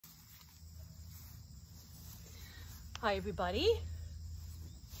Hi everybody.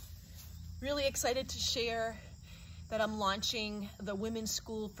 Really excited to share that I'm launching the Women's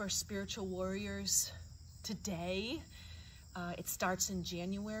School for Spiritual Warriors today. It starts in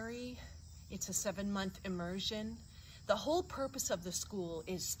January. It's a 7-month immersion. The whole purpose of the school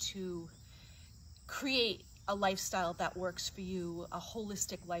is to create a lifestyle that works for you, a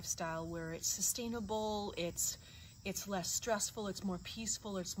holistic lifestyle where it's sustainable, it's less stressful, it's more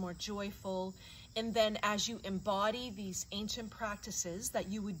peaceful, it's more joyful. And then as you embody these ancient practices that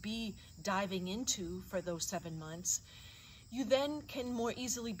you would be diving into for those 7 months, you then can more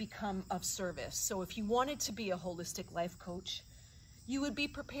easily become of service. So if you wanted to be a holistic life coach, you would be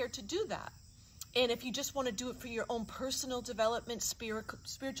prepared to do that. And if you just want to do it for your own personal development,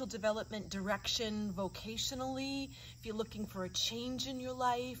 spiritual development, direction, vocationally, if you're looking for a change in your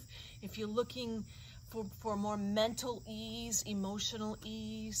life, if you're looking for more mental ease, emotional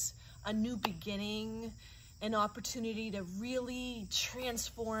ease, a new beginning, an opportunity to really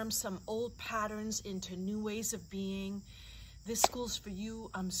transform some old patterns into new ways of being, this school's for you.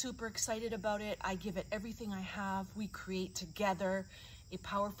 I'm super excited about it. I give it everything I have. We create together a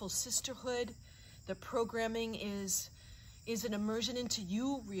powerful sisterhood. The programming is an immersion into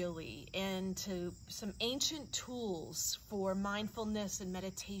you, really, and to some ancient tools for mindfulness and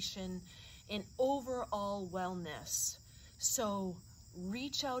meditation and overall wellness. So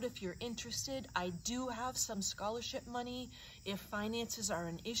reach out if you're interested. I do have some scholarship money if finances are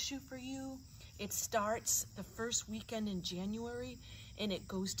an issue for you. It starts the first weekend in January and it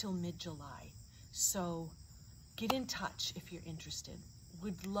goes till mid-July. So get in touch if you're interested.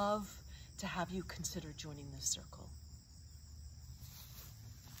 Would love to have you consider joining this circle.